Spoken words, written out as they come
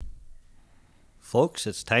folks,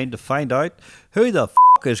 it's time to find out who the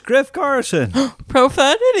is Griff Garrison.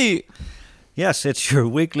 Profanity! Yes, it's your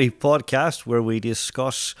weekly podcast where we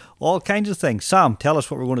discuss all kinds of things. Sam, tell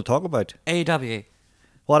us what we're going to talk about. AW.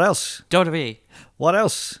 What else? WWE. What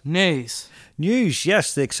else? News. News,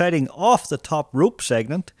 yes, the exciting Off the Top Rope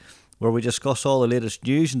segment where we discuss all the latest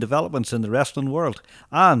news and developments in the wrestling world.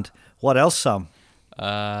 And what else, Sam?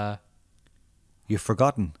 You've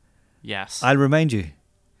forgotten. Yes. I'll remind you.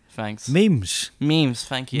 Thanks. Memes. Memes,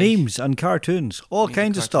 thank you. Memes and cartoons. All Memes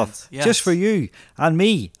kinds and of stuff. cartoons, yes. Just for you and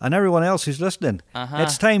me and everyone else who's listening. Uh-huh.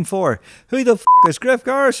 It's time for Who the is Griff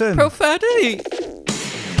Garrison? Profanity!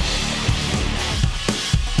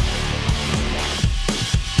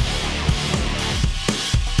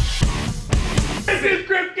 This is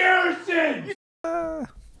Griff Garrison!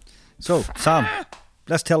 So, Sam,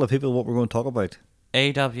 let's tell the people what we're going to talk about.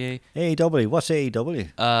 AW. AEW. What's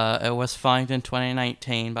AEW? It was founded in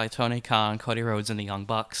 2019 by Tony Khan, Cody Rhodes, and the Young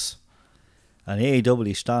Bucks. And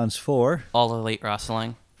AEW stands for All Elite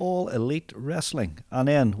Wrestling. All Elite Wrestling. And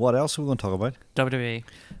then, what else are we going to talk about? WWE.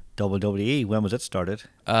 WWE. When was it started?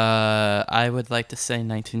 I would like to say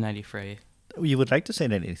 1993. You would like to say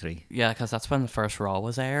 1993. Yeah, because that's when the first Raw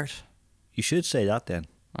was aired. You should say that then.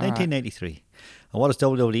 All right. 1993. And what does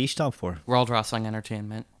WWE stand for? World Wrestling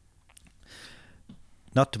Entertainment.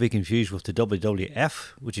 Not to be confused with the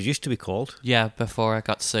WWF, which it used to be called. Yeah, before it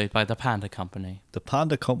got sued by the Panda Company. The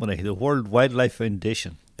Panda Company, the World Wildlife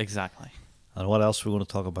Foundation. Exactly. And what else are we going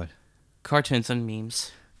to talk about? Cartoons and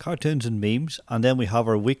memes. Cartoons and memes. And then we have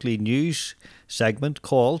our weekly news segment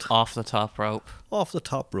called Off the Top Rope. Off the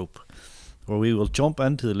Top Rope, where we will jump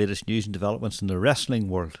into the latest news and developments in the wrestling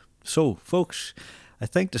world. So, folks, I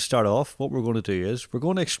think to start off, what we're going to do is we're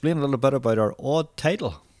going to explain a little bit about our odd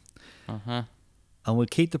title. Uh-huh. And we'll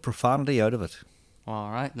keep the profanity out of it.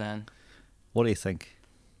 Alright then. What do you think?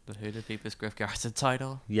 The Who the Deep is Griff Garrison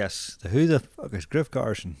title. Yes, the Who the fuck is Griff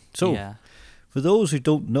Garrison? So, yeah. for those who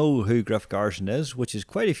don't know who Griff Garrison is, which is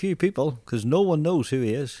quite a few people, because no one knows who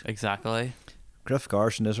he is, Exactly. Griff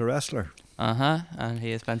Garrison is a wrestler. Uh-huh. And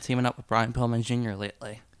he has been teaming up with Brian Pillman Jr.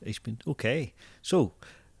 lately. He's been okay. So,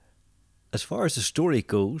 as far as the story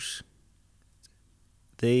goes,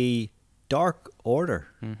 the Dark Order.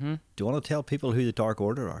 Mm-hmm. Do you want to tell people who the Dark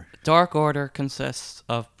Order are? Dark Order consists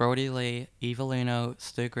of Brody Lee, Evil Uno,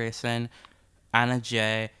 Stu Grayson, Anna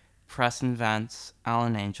Jay, Preston Vance,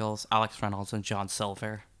 Alan Angels, Alex Reynolds, and John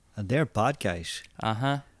Silver. And they're bad guys.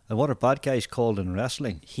 Uh-huh. And what are bad guys called in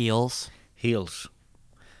wrestling? Heels. Heels.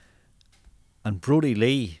 And Brody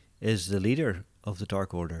Lee is the leader of the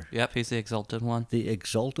Dark Order. Yep, he's the exalted one. The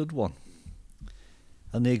Exalted One.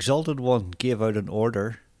 And the Exalted One gave out an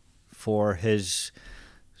order for his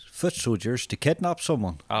foot soldiers to kidnap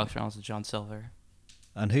someone. Alex Reynolds and John Silver.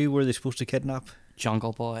 And who were they supposed to kidnap?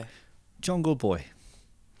 Jungle Boy. Jungle Boy.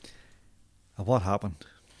 And what happened?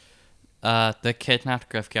 They kidnapped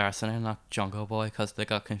Griff Garrison and not Jungle Boy because they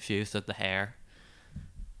got confused with the hair.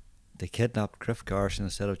 They kidnapped Griff Garrison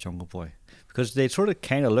instead of Jungle Boy. Because they sort of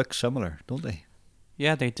kind of look similar, don't they?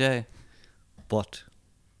 Yeah, they do. But,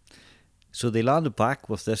 so they landed back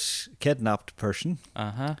with this kidnapped person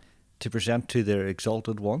Uh-huh. to present to their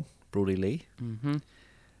Exalted One, Brody Lee. Mm-hmm.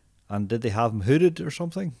 And did they have him hooded or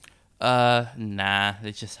something? Nah,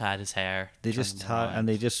 they just had his hair. They turned just him had, around. and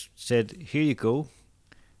they just said, "Here you go.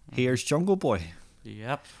 Here's Jungle Boy."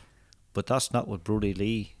 Yep. But that's not what Brody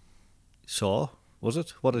Lee saw, was it?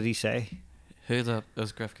 What did he say? Who the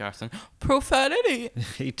is Griff Garrison? Profanity!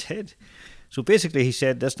 He did. So basically, he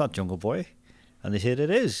said, "That's not Jungle Boy," and they said, "It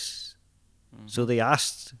is." So they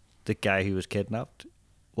asked the guy who was kidnapped,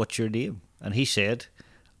 "What's your name?" And he said,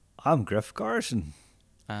 "I'm Griff Garrison."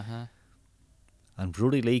 Uh-huh. And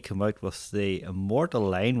Brody Lee came out with the immortal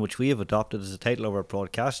line, which we have adopted as the title of our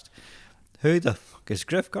broadcast. Who the fuck is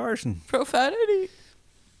Griff Garrison? Profanity!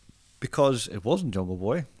 Because it wasn't Jungle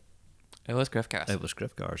Boy, It was Griff Garrison. it was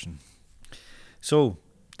Griff Garrison. So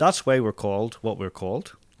that's why we're called what we're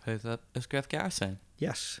called. Who the is Griff Garrison?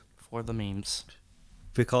 Yes, For the memes.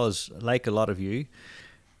 because like a lot of you,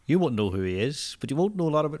 you won't know who he is, but you won't know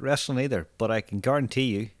a lot about wrestling either. But I can guarantee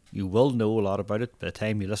you, you will know a lot about it by the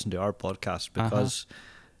time you listen to our podcast, because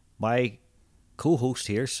my co-host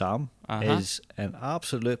here, Sam, is an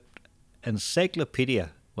absolute encyclopedia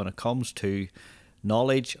when it comes to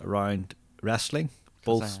knowledge around wrestling,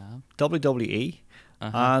 both I am. WWE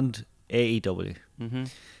and AEW. Mm-hmm.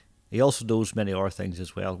 He also knows many other things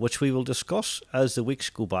as well, which we will discuss as the weeks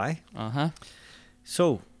go by. Uh-huh.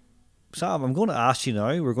 So, Sam, I'm going to ask you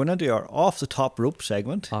now, we're going into our off-the-top rope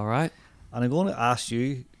segment, Alright. and I'm going to ask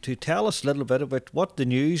you to tell us a little bit about what the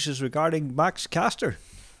news is regarding Max Caster.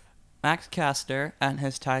 Max Caster and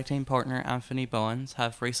his tag team partner Anthony Bowens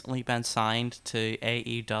have recently been signed to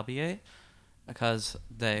AEW because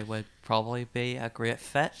they would probably be a great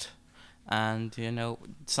fit. And,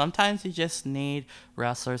 sometimes you just need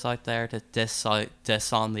wrestlers out there to diss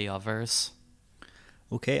on the others.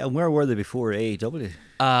 Okay, and where were they before AEW?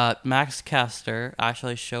 Max Caster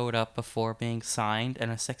actually showed up before being signed in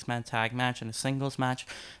a 6-man tag match and a singles match.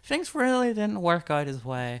 Things really didn't work out his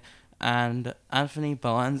way. And Anthony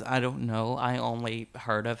Bowens, I don't know. I only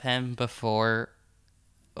heard of him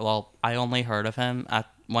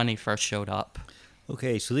when he first showed up.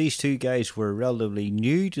 Okay, so these two guys were relatively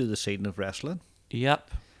new to the scene of wrestling. Yep.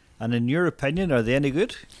 And in your opinion, are they any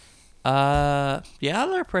good? Yeah,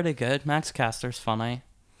 they're pretty good. Max Caster's funny.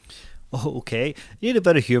 Oh, okay. You need a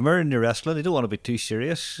bit of humour in your wrestling. You don't want to be too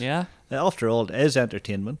serious. Yeah. After all, it is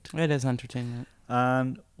entertainment. It is entertainment.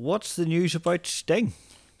 And what's the news about Sting?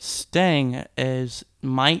 Sting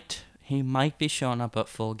might be showing up at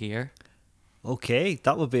Full Gear. Okay,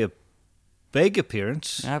 that would be a big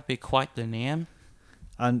appearance. That'd be quite the name.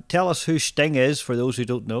 And tell us who Sting is for those who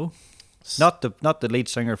don't know. Not the lead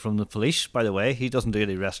singer from The Police, by the way. He doesn't do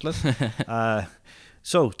any wrestling.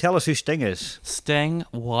 So tell us who Sting is. Sting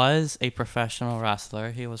was a professional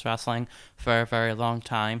wrestler. He was wrestling for a very long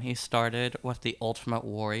time. He started with the Ultimate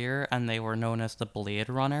Warrior, and they were known as the Blade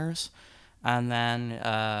Runners. And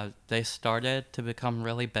then they started to become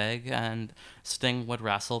really big, and Sting would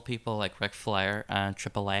wrestle people like Ric Flair and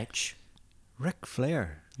Triple H. Ric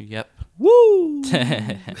Flair. Yep. Woo!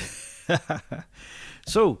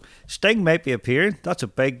 So Sting might be appearing. That's a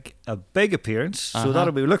big appearance. So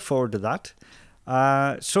we look forward to that.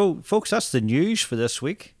 So folks, that's the news for this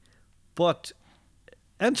week. But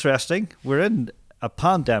interesting, we're in a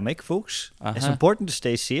pandemic, folks. It's important to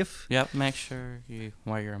stay safe. Yep, make sure you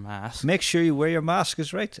wear your mask. Make sure you wear your mask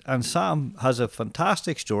is right. And Sam has a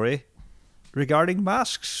fantastic story regarding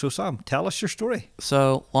masks. So Sam, tell us your story.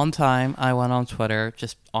 So one time I went on Twitter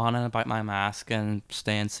just on and about my mask and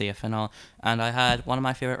staying safe and all, and I had one of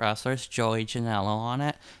my favorite wrestlers, Joey Janela, on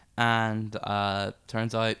it, and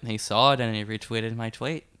turns out he saw it and he retweeted my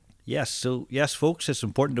tweet. Yes, folks, it's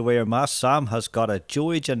important to wear your mask. Sam has got a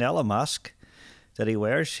Joey Janela mask that he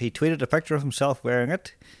wears. He tweeted a picture of himself wearing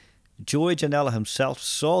it. Joey Janela himself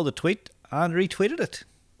saw the tweet and retweeted it.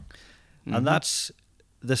 Mm-hmm. And that's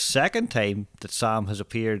the second time that Sam has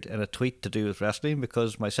appeared in a tweet to do with wrestling,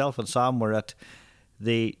 because myself and Sam were at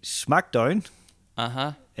the SmackDown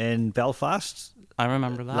in Belfast. I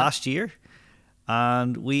remember that. Last year.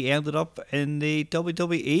 And we ended up in the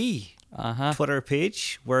WWE Twitter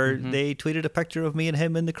page where they tweeted a picture of me and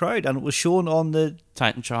him in the crowd, and it was shown on the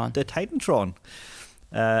Titantron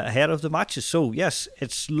ahead of the matches. So yes,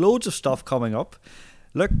 it's loads of stuff coming up.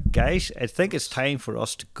 Look, guys, I think it's time for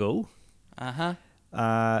us to go.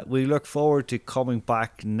 We look forward to coming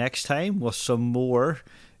back next time with some more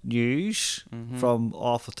news from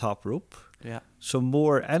Off the Top Rope. Yeah. Some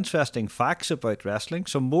more interesting facts about wrestling.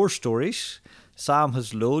 Some more stories. Sam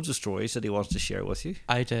has loads of stories that he wants to share with you.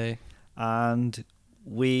 I do. And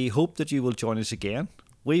we hope that you will join us again.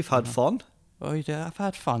 We've had fun. Oh, you do? I've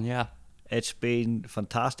had fun, yeah. It's been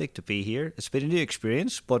fantastic to be here. It's been a new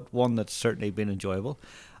experience, but one that's certainly been enjoyable.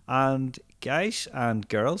 And guys and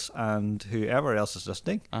girls and whoever else is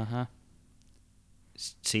listening,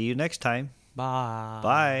 see you next time. Bye.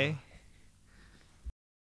 Bye.